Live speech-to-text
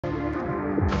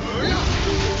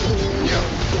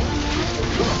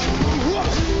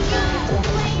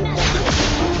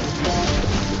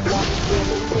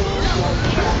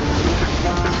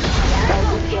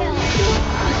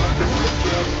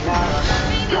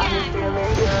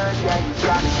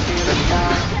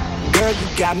You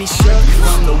got me shook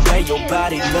from the way your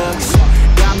body looks.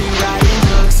 Got me riding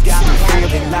hooks, got me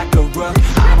feeling like a rook.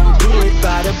 I don't do it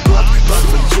by the book, but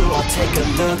for you I'll take a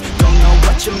look. Don't know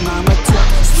what your mama took,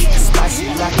 sweet and spicy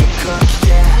like a cook,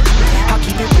 yeah. I'll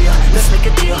keep it real, let's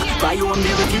make a deal. Buy you a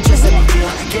meal if you just let me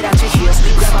feel. Get out your heels,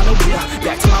 grab on the wheel.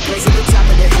 Back to my place at the top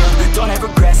of the hill. Don't have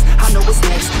regrets, I know what's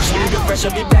next. Show you the fresh,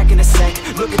 I'll be back in a sec.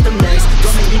 Look at the legs,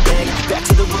 don't make me beg. Back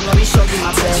to the room, let me show you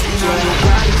my bed. Touching on your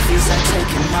body feels like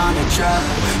taking on a drug.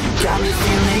 You got me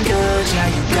feeling good, yeah,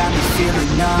 you got me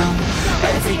feeling numb.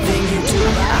 Everything you do,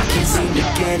 I can't seem to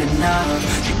get enough.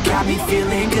 You got me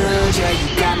feeling good, yeah,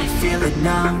 you got me feeling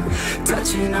numb.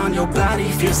 Touching on your body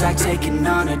feels like taking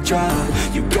on a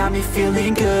drug. You got me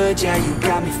feeling good, yeah, you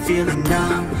got me feeling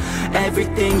numb.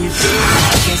 Everything you do,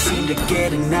 I can't seem to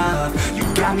get enough. You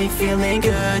got me feeling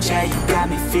good, yeah, you got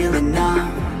me feeling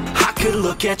numb. I could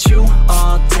look at you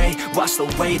all day, watch the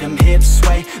way them hips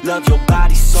sway. Love your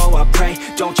body so I pray,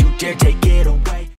 don't you dare take it away.